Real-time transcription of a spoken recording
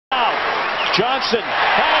Johnson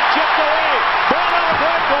had it chipped away. Benn on a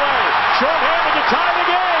breakaway. Short-handed to tie the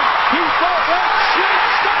game. He's got that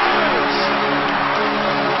shoots, scores!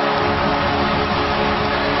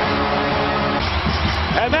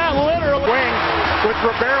 And that literally wing with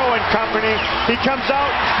Ribeiro and company. He comes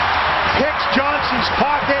out, picks Johnson's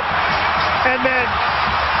pocket, and then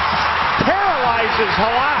paralyzes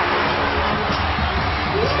Halak.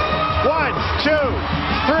 1, 2,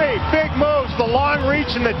 3, big moves, the long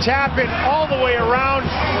reach and the tap in all the way around.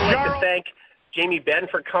 I'd like to thank Jamie Benn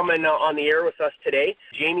for coming on the air with us today.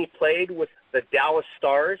 Jamie played with the Dallas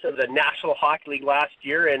Stars of the National Hockey League last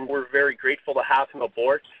year, and we're very grateful to have him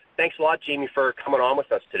aboard. Thanks a lot, Jamie, for coming on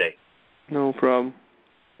with us today. No problem.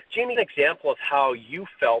 Jamie, an example of how you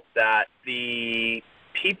felt that the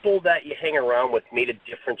people that you hang around with made a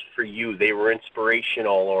difference for you. They were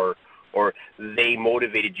inspirational or they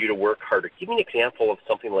motivated you to work harder. Give me an example of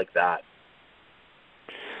something like that.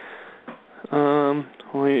 Well,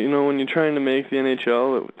 when you're trying to make the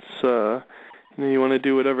NHL, it's you want to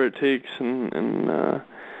do whatever it takes, and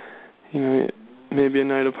maybe a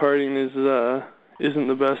night of partying isn't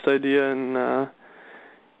the best idea, and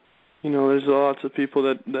there's lots of people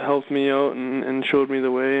that helped me out and showed me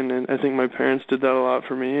the way, and I think my parents did that a lot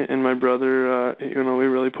for me, and my brother, we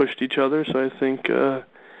really pushed each other, so I think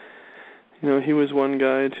he was one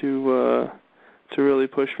guy to really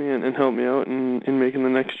push me and help me out in making the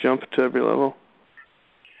next jump to every level.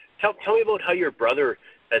 Tell me about how your brother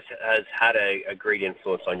has had a great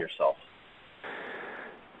influence on yourself.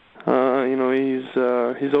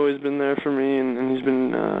 He's always been there for me, and he's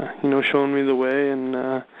been showing me the way, and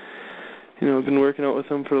I've been working out with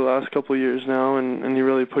him for the last couple of years now, and he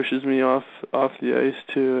really pushes me off the ice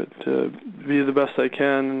to be the best I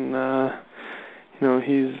can,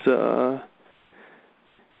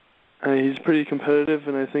 and he's pretty competitive,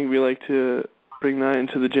 and I think we like to bring that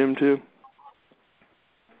into the gym too.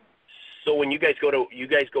 So when you guys go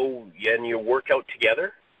and you work out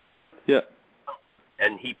together? Yeah.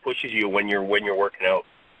 And he pushes you when you're working out?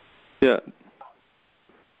 Yeah.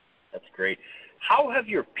 That's great. How have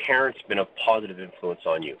your parents been a positive influence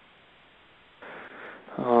on you?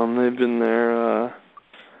 They've been there,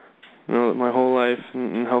 my whole life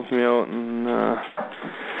and helped me out, and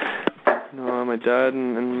my dad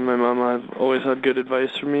and my mom have always had good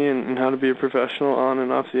advice for me and how to be a professional on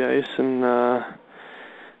and off the ice, and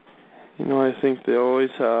I think they'll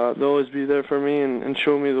always be there for me and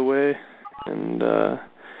show me the way, and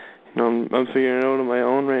I'm figuring it out on my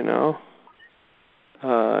own right now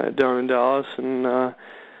down in Dallas, and I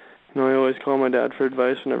always call my dad for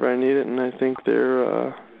advice whenever I need it, and I think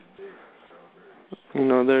they're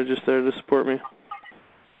just there to support me.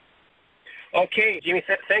 Okay, Jimmy,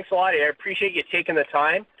 thanks a lot. I appreciate you taking the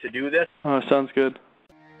time to do this. Sounds good.